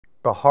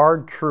The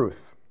hard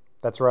truth.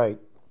 That's right.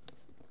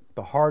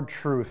 The hard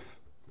truth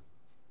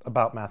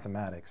about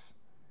mathematics.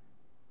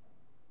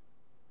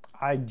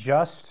 I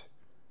just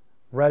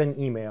read an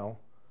email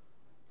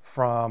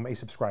from a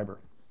subscriber,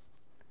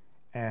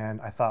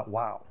 and I thought,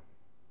 wow,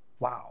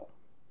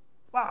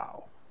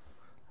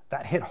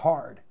 that hit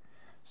hard.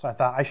 So I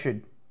thought I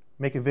should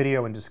make a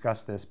video and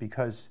discuss this,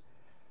 because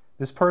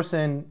this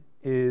person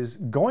is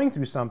going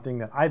through something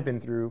that I've been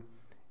through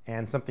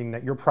and something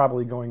that you're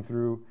probably going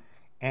through,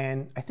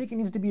 and I think it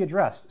needs to be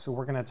addressed. So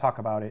we're going to talk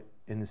about it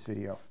in this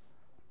video.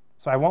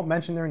 So I won't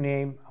mention their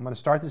name. I'm going to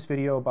start this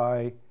video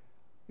by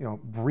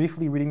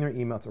briefly reading their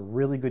email. It's a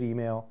really good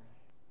email,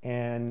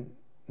 and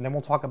then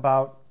we'll talk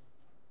about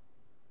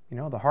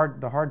the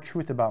hard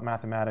truth about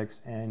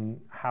mathematics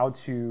and how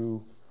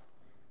to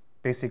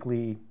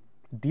basically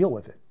deal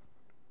with it.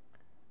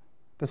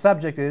 The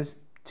subject is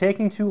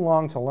taking too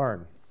long to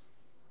learn.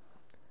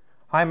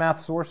 Hi, Math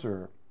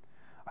Sorcerer.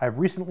 I've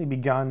recently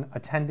begun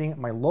attending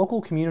my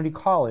local community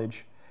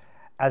college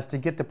as to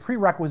get the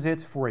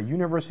prerequisites for a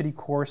university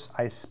course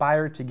I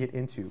aspire to get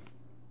into.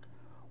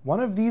 One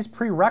of these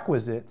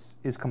prerequisites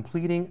is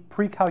completing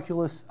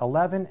Pre-Calculus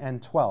 11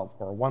 and 12,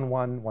 or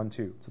 1-1, 1-2.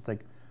 So it's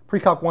like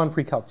Pre-Calc 1,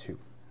 Pre-Calc 2.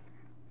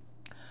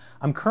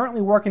 I'm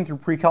currently working through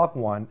Pre-Calc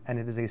 1, and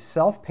it is a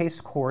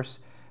self-paced course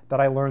that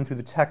I learned through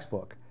the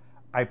textbook.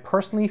 I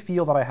personally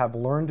feel that I have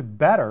learned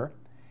better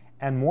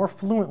and more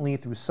fluently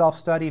through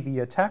self-study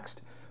via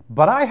text,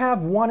 but I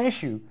have one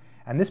issue,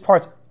 and this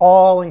part's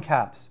all in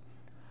caps.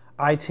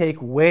 I take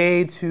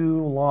way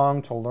too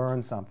long to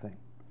learn something.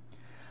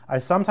 I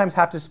sometimes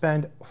have to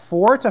spend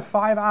 4 to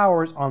 5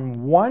 hours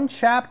on one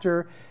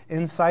chapter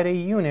inside a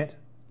unit,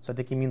 so I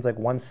think he means like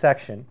one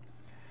section,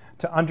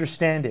 to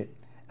understand it.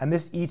 And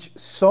this eats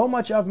so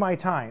much of my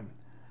time.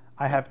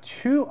 I have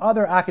 2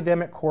 other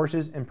academic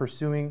courses I'm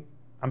pursuing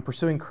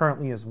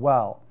currently as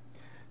well.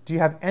 Do you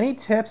have any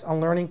tips on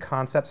learning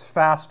concepts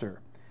faster,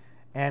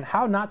 and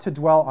how not to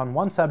dwell on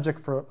one subject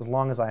for as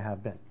long as I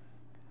have been?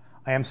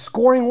 I am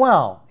scoring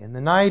well in the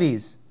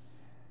 90s,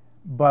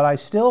 but I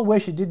still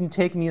wish it didn't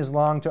take me as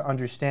long to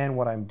understand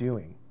what I'm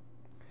doing.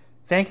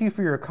 Thank you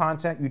for your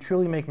content. You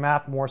truly make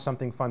math more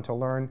something fun to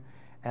learn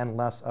and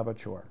less of a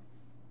chore.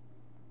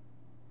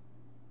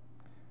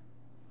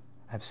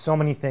 I have so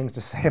many things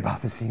to say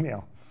about this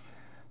email.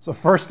 So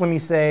first, let me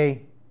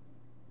say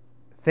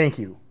thank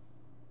you.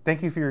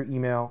 Thank you for your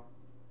email.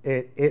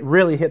 It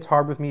really hits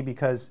hard with me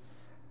because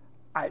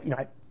I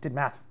did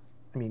math.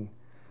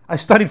 I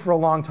studied for a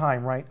long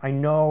time, right? I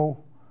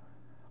know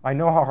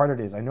how hard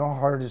it is. I know how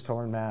hard it is to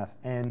learn math.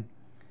 And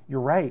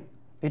you're right.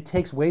 It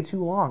takes way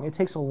too long. It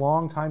takes a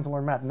long time to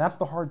learn math. And that's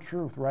the hard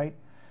truth, right?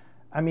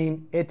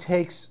 It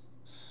takes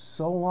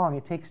so long.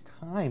 It takes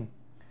time.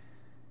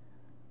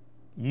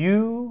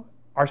 You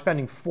are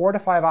spending 4 to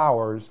 5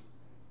 hours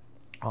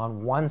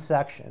on one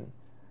section.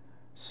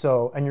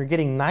 And you're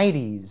getting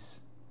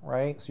 90s,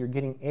 right? So you're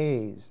getting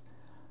A's.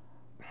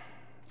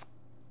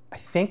 I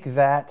think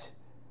that,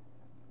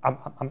 I'm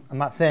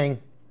not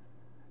saying,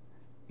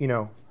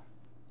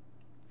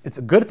 it's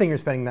a good thing you're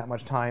spending that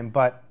much time,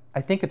 but I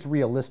think it's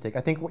realistic.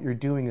 I think what you're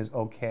doing is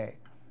okay.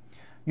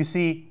 You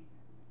see,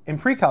 in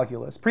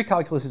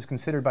pre-calculus is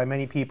considered by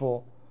many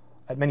people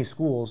at many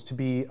schools to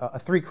be a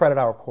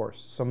 3-credit-hour course.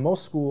 So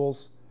most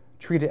schools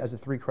treat it as a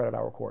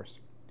 3-credit-hour course.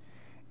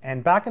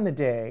 And back in the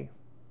day,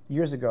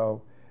 years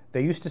ago,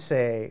 they used to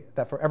say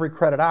that for every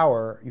credit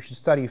hour, you should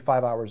study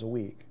 5 hours a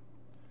week.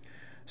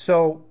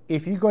 So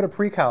if you go to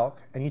pre-calc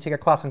and you take a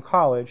class in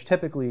college,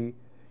 typically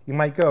you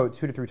might go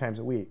 2 to 3 times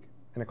a week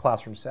in a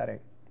classroom setting.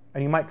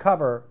 And you might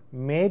cover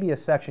maybe a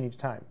section each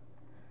time.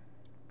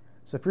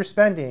 So if you're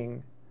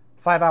spending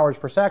 5 hours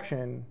per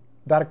section,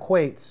 that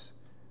equates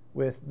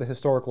with the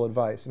historical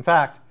advice. In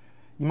fact,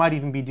 you might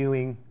even be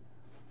doing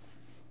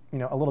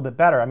a little bit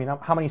better.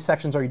 How many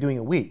sections are you doing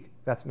a week?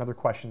 That's another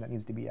question that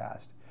needs to be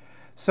asked.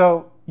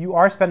 So you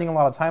are spending a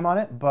lot of time on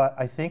it, but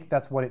I think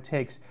that's what it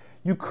takes.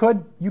 You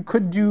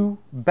could do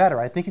better.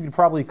 I think you could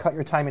probably cut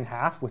your time in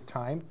half with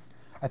time.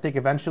 I think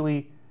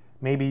eventually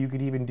maybe you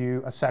could even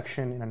do a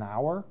section in an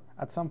hour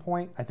at some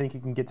point. I think you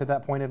can get to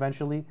that point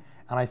eventually,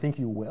 and I think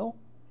you will.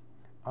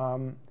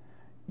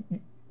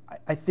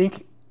 I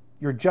think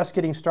you're just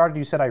getting started.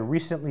 You said I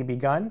recently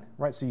begun,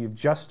 right? So you've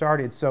just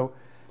started. So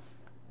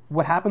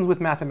what happens with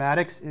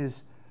mathematics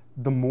is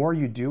the more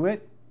you do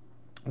it,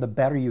 the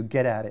better you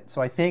get at it.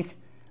 So I think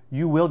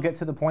you will get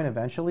to the point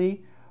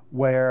eventually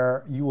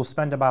where you will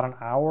spend about an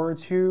hour or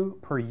 2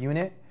 per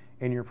unit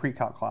in your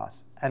pre-calc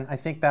class. And I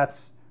think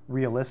that's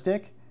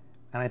realistic,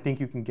 and I think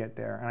you can get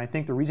there. And I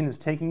think the reason it's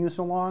taking you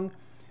so long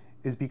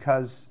is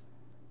because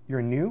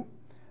you're new,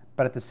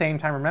 but at the same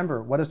time,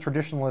 remember, what does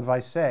traditional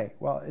advice say?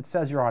 Well, it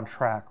says you're on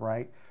track,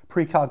 right?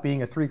 Pre-calc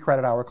being a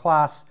 3-credit-hour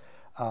class,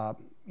 5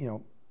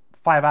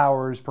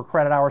 hours per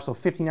credit hour, so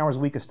 15 hours a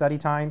week of study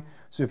time.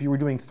 So if you were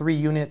doing 3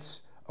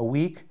 units a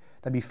week,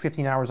 that'd be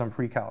 15 hours on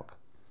pre-calc.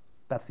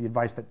 That's the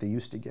advice that they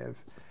used to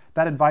give.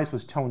 That advice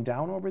was toned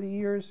down over the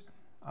years.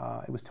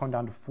 It was toned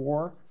down to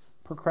 4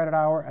 per credit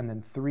hour and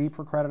then 3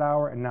 per credit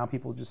hour, and now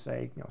people just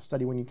say,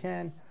 study when you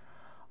can.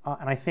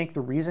 And I think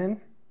the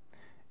reason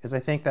is I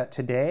think that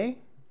today,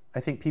 I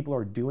think people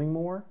are doing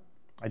more.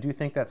 I do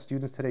think that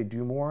students today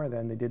do more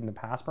than they did in the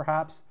past,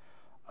 perhaps.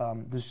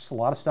 There's just a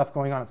lot of stuff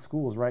going on at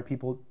schools, right?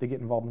 People, they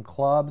get involved in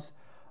clubs,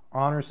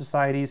 honor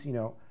societies, you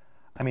know.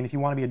 I mean, if you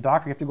want to be a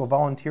doctor, you have to go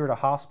volunteer at a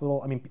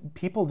hospital. I mean,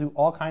 people do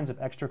all kinds of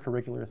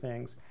extracurricular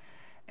things.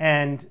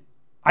 And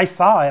I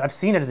saw it, I've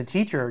seen it as a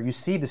teacher. You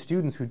see the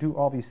students who do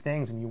all these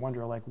things and you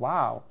wonder like,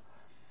 wow,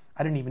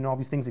 I didn't even know all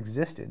these things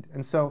existed.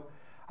 And so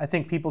I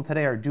think people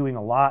today are doing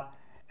a lot.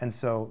 And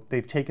so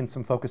they've taken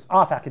some focus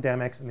off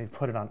academics and they've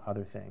put it on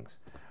other things.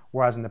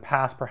 Whereas in the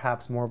past,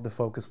 perhaps more of the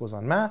focus was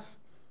on math.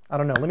 I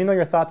don't know. Let me know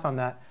your thoughts on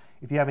that.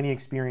 If you have any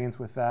experience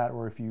with that,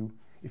 or if you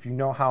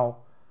know how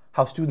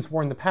students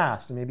were in the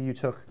past, and maybe you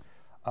took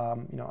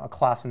you know, a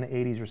class in the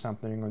 80s or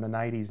something, or in the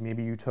 90s.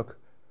 Maybe you took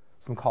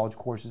some college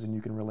courses and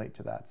you can relate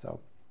to that. So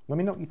let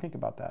me know what you think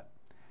about that.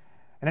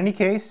 In any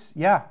case,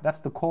 yeah, that's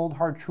the cold,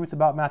 hard truth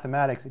about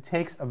mathematics. It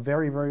takes a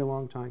very, very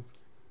long time.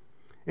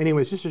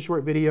 Anyways, just a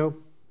short video,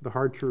 the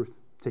hard truth.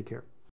 Take care.